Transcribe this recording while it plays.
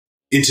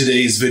In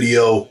today's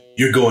video,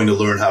 you're going to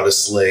learn how to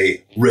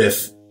slay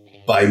Riff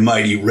by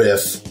Mighty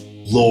Riff,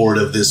 Lord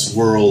of this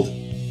World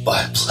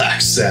by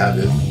Black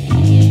Sabbath.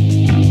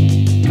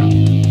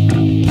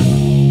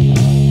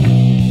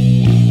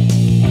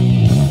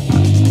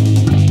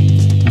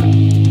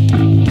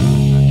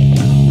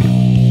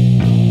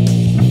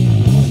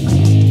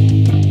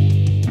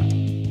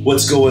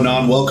 What's going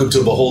on? Welcome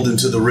to Beholden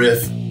to the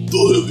Riff,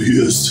 the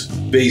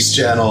heaviest bass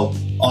channel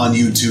on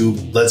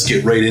YouTube. Let's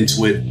get right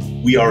into it.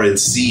 We are in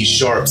C#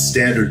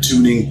 standard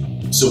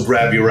tuning, so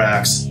grab your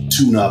axe,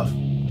 tune up,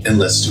 and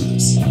let's do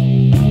this.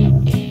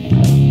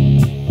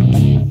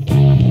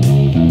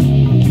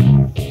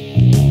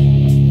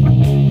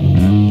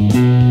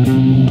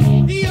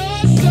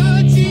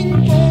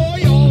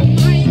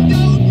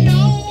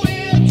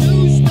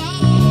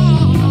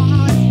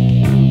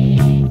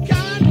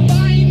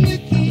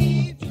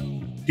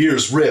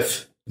 Here's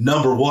riff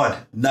number 1,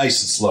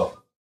 nice and slow.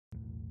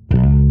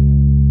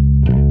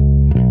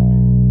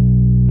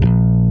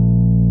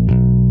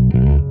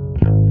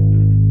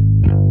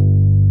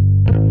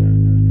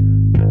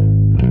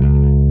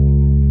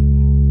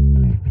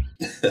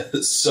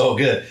 So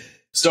good.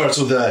 Starts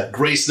with a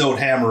grace note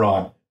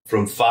hammer-on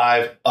from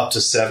 5 up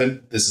to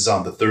 7. This is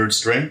on the 3rd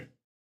string.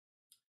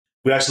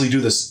 We actually do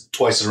this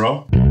twice in a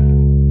row.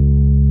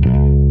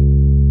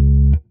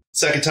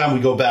 Second time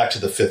we go back to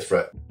the 5th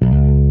fret.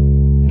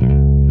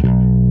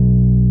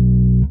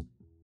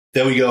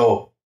 Then we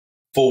go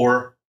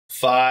 4,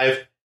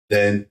 5,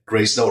 then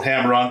grace note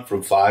hammer-on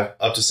from 5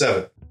 up to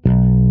 7.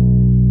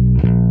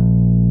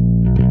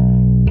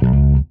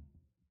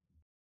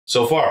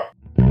 So far.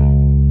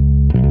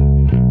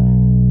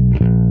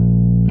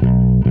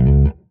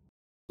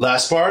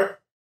 Last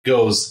part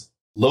goes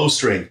low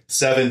string,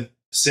 7,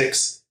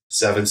 6,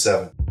 7,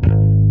 7.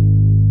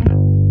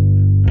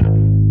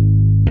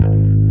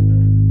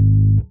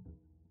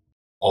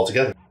 All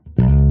together.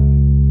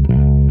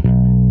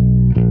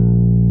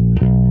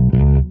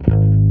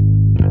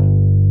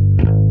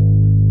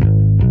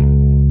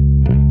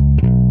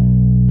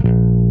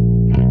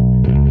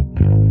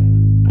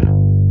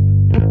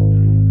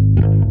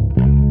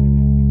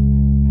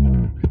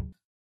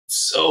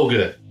 So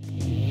good.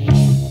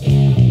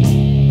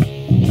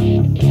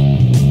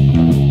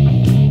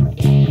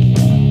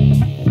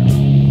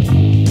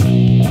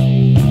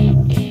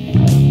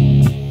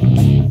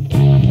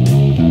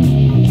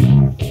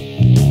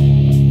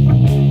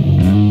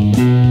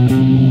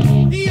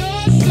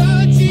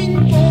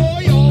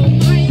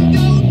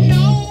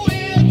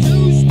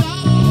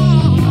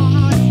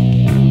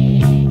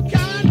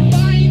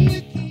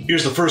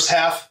 Here's the first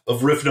half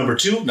of riff number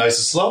 2, nice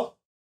and slow.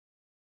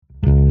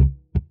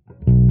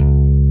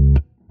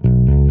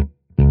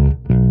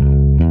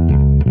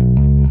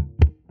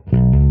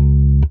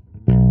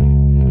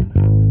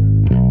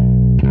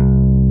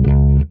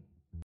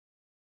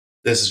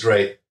 This is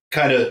great.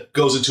 Kind of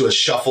goes into a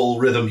shuffle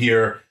rhythm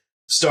here.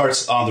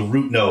 Starts on the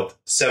root note,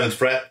 7th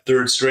fret,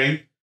 3rd string.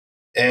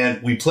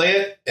 And we play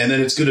it, and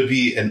then it's going to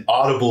be an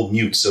audible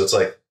mute. So it's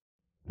like...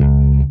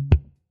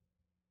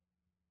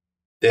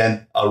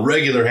 Then a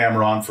regular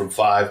hammer-on from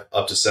 5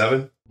 up to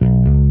 7.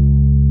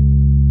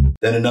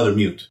 Then another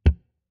mute.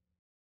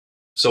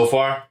 So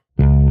far.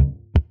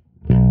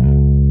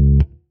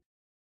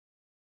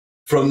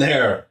 From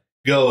there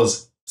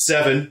goes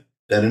 7,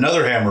 then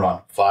another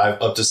hammer-on,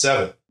 5 up to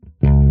 7.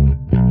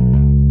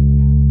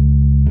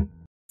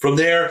 From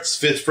there, it's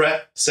 5th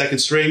fret, 2nd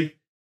string,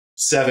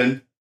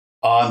 7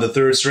 on the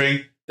 3rd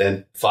string,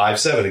 then 5,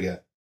 7 again.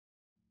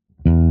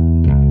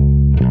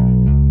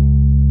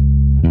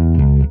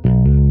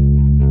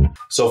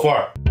 So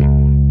far.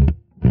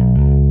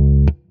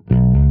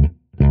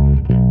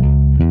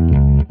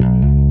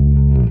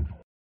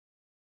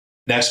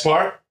 Next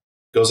part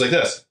goes like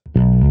this.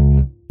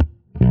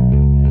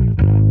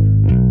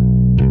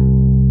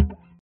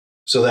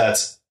 So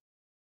that's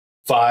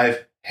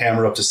 5,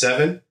 hammer up to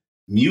 7,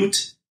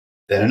 mute,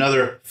 then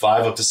another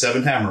 5 up to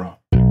 7 hammer on.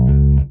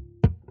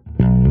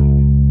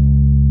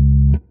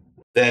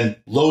 Then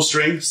low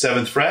string,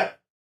 7th fret,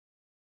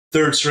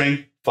 3rd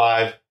string,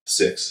 5,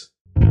 6.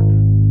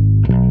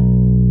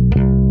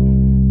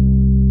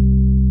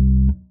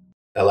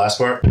 That last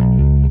part.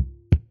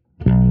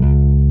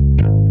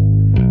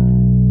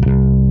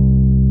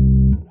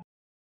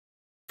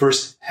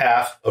 First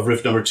half of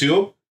riff number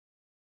 2,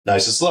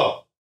 nice and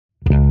slow.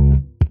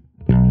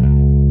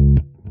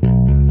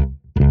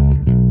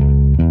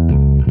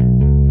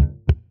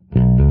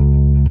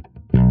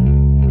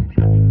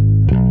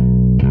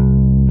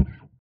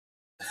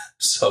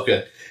 So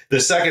good. The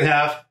second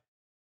half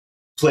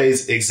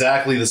plays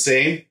exactly the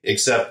same,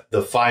 except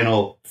the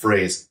final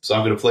phrase. So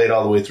I'm going to play it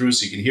all the way through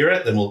so you can hear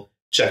it, then we'll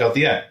check out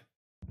the end.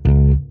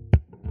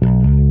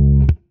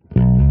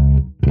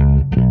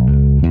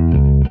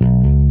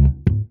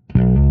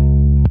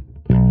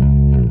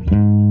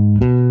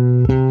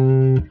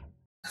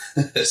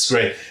 It's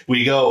great.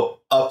 We go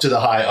up to the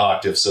high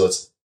octave. So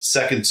it's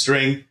 2nd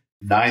string,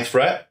 9th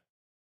fret,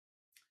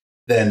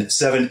 then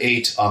 7,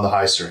 8 on the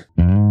high string.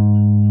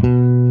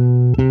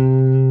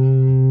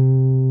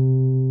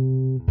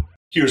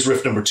 Here's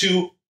riff number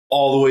 2,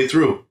 all the way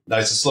through,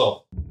 nice and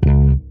slow.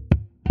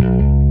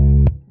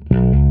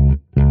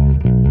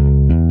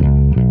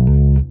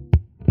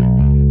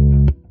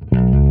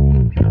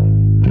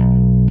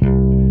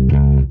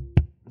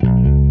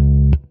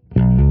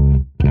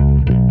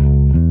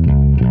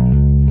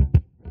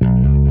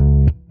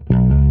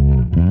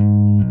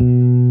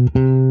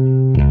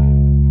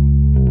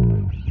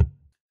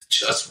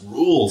 Just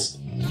rules.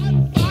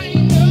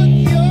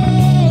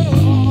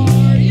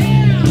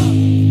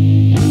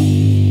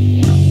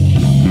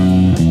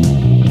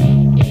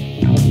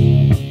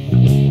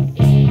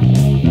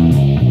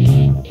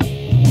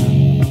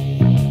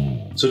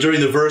 So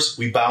during the verse,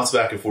 we bounce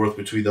back and forth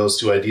between those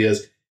two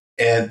ideas,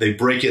 and they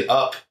break it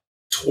up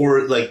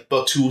toward like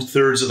about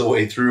 2/3 of the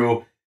way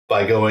through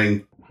by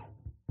going.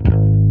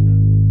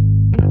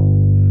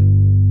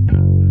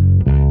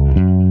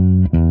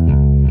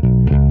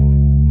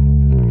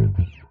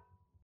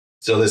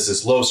 So this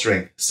is low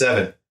string,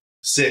 7,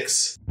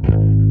 6,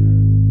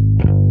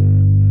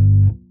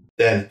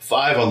 then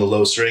 5 on the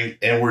low string,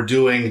 and we're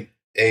doing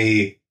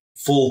a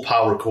full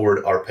power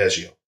chord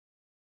arpeggio.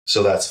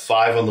 So that's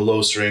 5 on the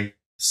low string,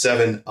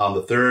 7 on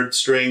the 3rd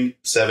string,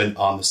 7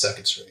 on the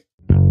 2nd string.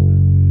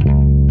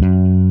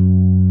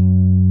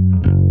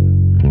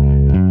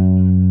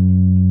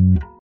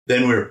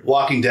 Then we're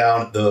walking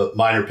down the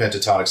minor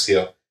pentatonic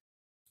scale.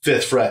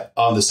 5th fret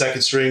on the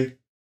 2nd string,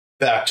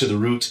 back to the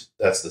root,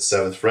 that's the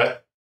 7th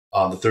fret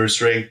on the 3rd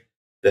string,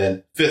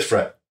 then 5th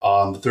fret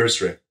on the 3rd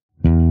string.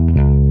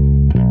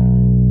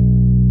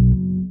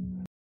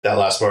 That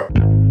last part.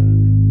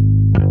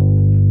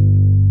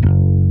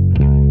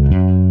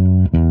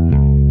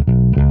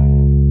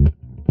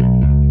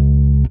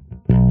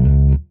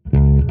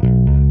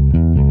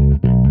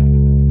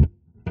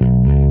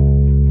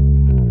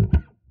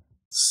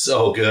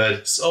 So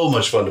good. So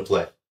much fun to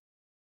play.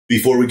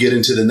 Before we get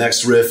into the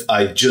next riff,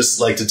 I'd just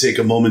like to take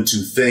a moment to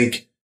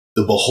thank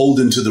the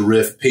Beholden to the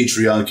Riff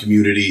Patreon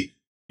community.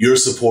 Your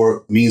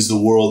support means the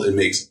world and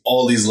makes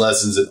all these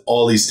lessons and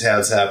all these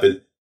tabs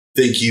happen.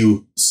 Thank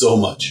you so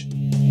much.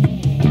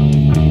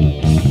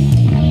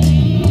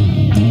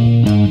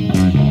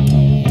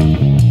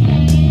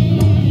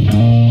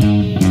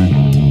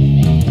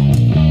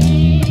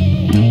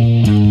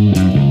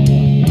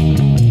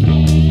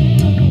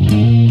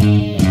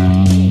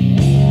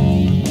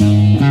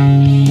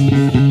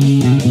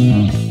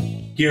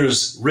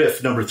 Here's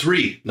riff number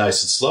 3,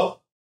 nice and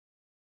slow.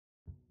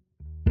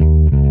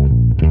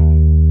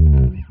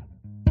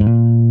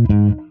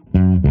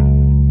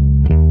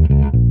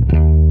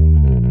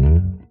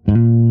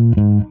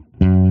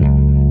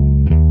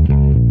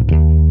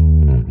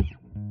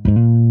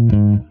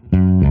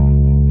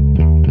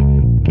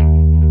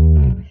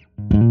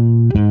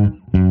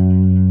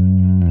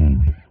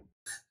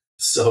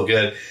 So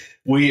good.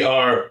 We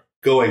are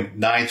going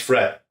 9th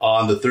fret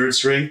on the 3rd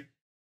string,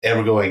 and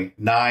we're going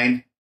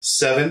 9,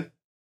 7,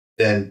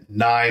 then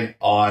 9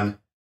 on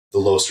the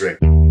low string.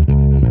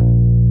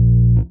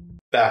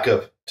 Back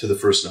up to the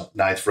first note,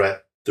 9th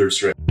fret, 3rd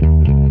string.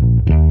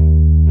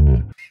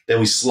 Then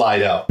we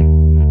slide out.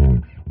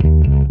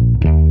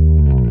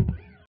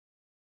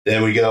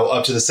 Then we go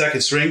up to the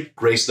 2nd string,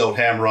 grace note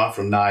hammer-on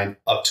from 9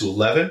 up to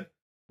 11.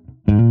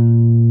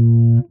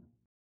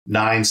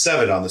 9,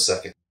 7 on the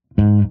 2nd.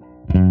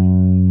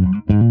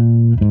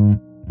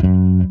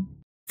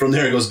 From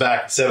there it goes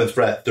back, 7th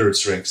fret, 3rd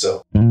string.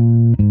 So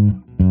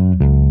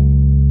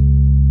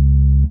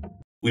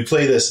we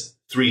play this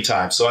 3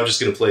 times. So I'm just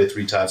going to play it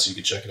 3 times so you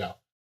can check it out.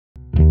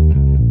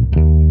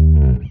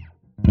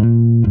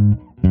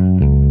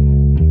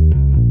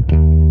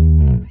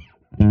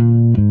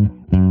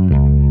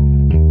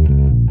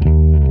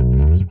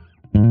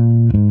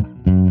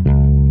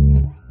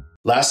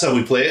 Last time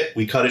we play it,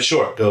 we cut it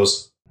short. It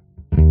goes.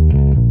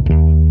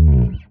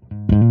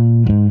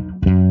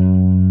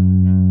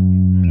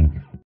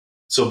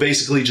 So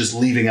basically just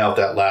leaving out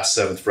that last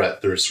 7th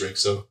fret, 3rd string.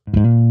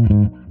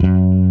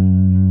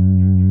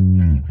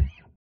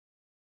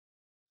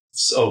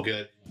 So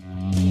good.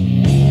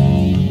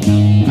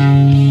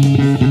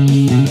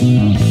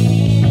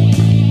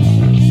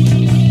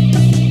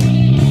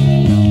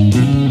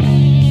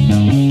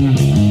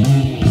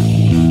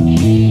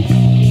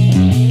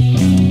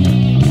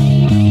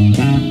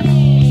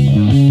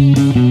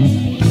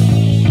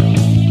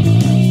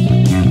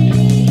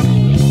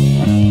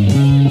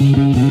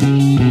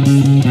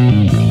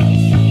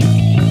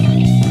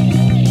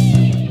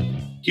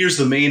 Here's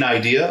the main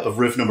idea of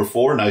riff number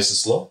 4, nice and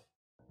slow.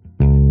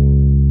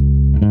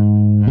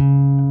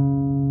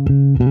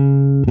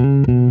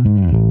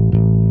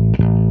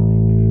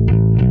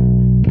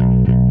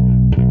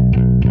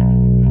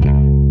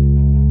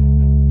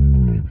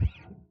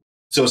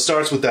 So it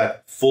starts with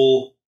that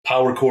full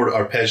power chord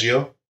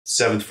arpeggio,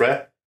 7th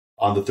fret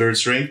on the 3rd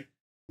string,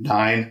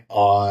 9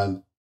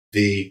 on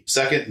the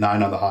 2nd,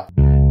 9 on the high.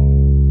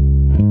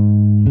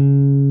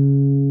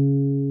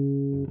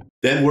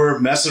 Then we're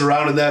messing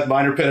around in that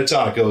minor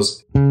pentatonic.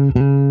 Goes.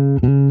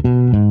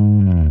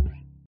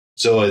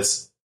 So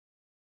it's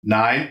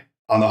 9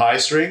 on the high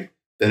string,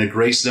 then a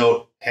grace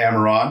note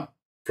hammer-on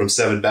from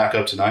 7 back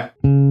up to 9.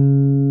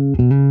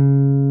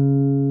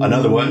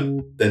 Another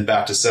one, then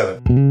back to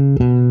 7.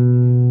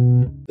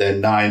 Then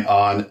 9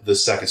 on the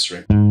second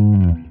string.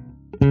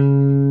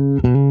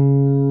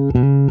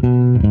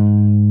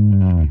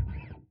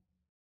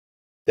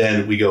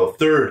 Then we go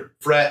 3rd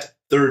fret,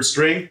 3rd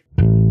string,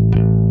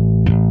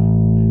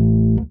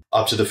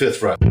 up to the 5th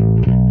fret.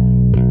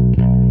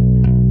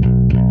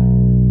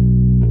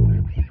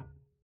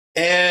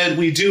 And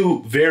we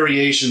do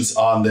variations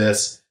on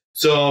this.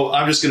 So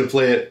I'm just going to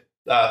play it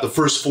the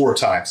first 4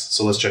 times.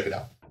 So let's check it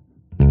out.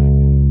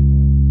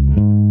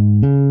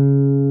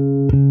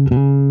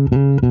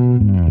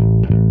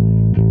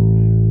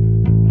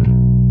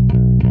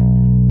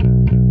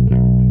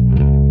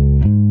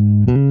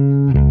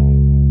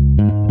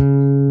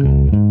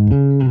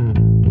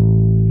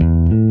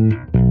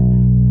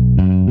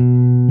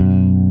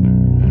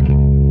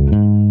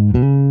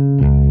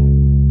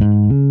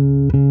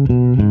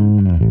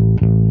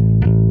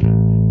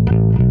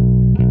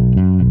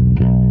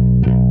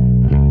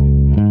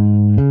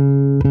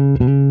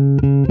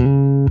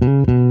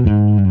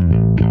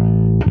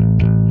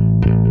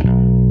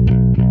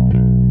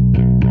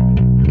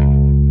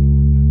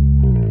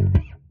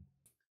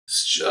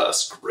 It's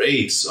just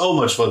great. So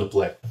much fun to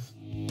play.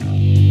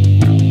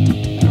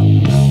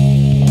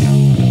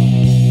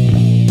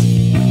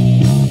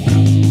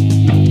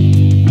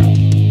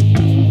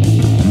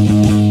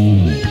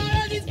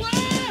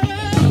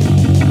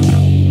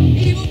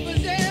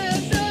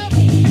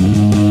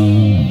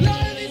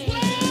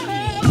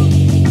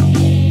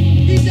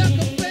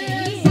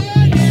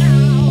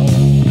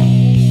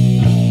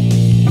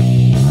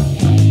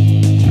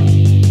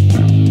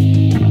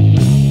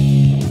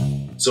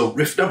 So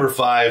riff number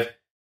 5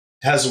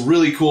 has a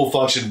really cool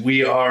function.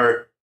 We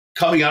are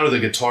coming out of the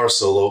guitar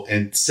solo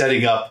and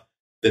setting up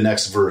the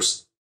next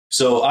verse.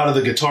 So out of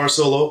the guitar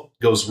solo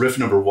goes riff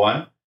number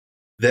 1,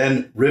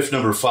 then riff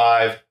number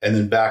 5, and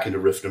then back into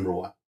riff number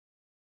 1.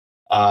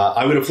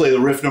 I'm going to play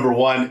the riff number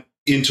 1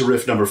 into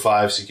riff number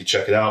 5 so you can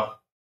check it out.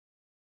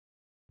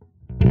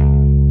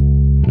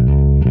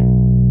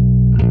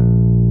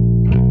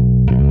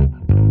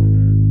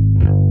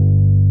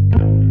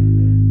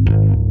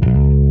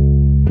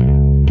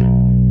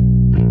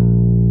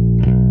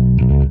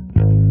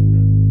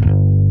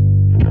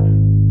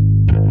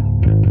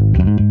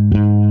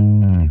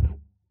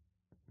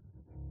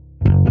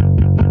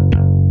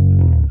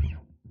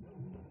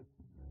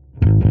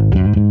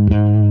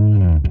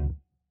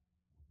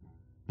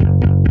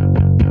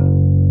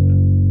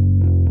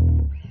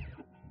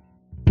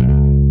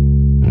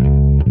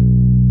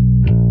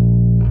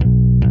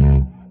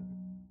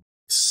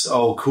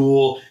 So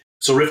cool.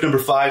 So riff number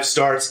 5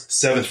 starts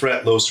 7th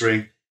fret, low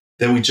string.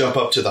 Then we jump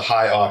up to the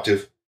high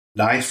octave,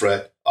 9th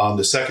fret on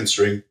the 2nd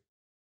string.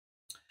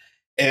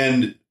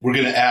 And we're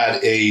going to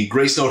add a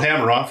grace note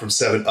hammer-on from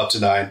 7 up to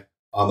 9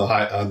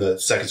 on the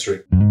 2nd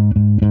string.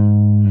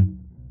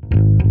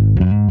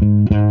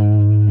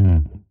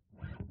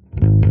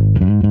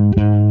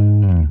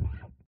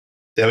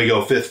 Then we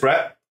go 5th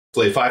fret,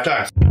 play 5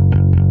 times.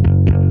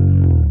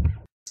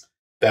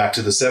 Back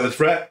to the 7th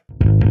fret.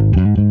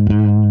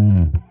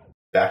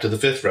 Back to the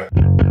 5th fret.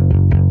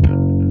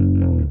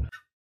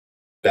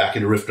 Back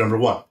into riff number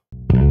 1.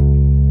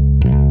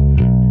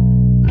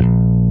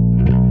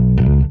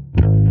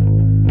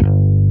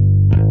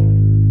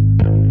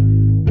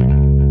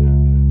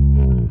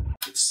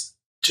 It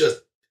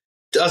just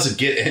doesn't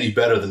get any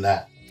better than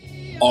that.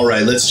 All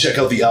right, let's check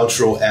out the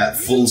outro at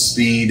full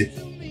speed.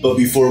 But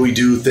before we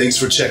do, thanks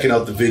for checking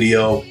out the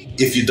video.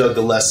 If you dug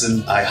the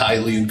lesson, I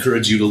highly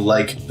encourage you to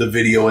like the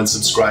video and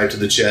subscribe to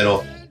the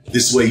channel.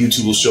 This way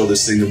YouTube will show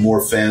this thing to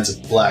more fans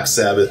of Black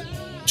Sabbath,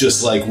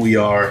 just like we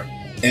are.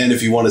 And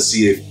if you want to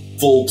see a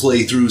full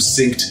playthrough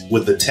synced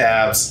with the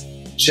tabs,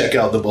 check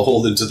out the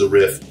Beholden to the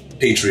Riff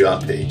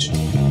Patreon page.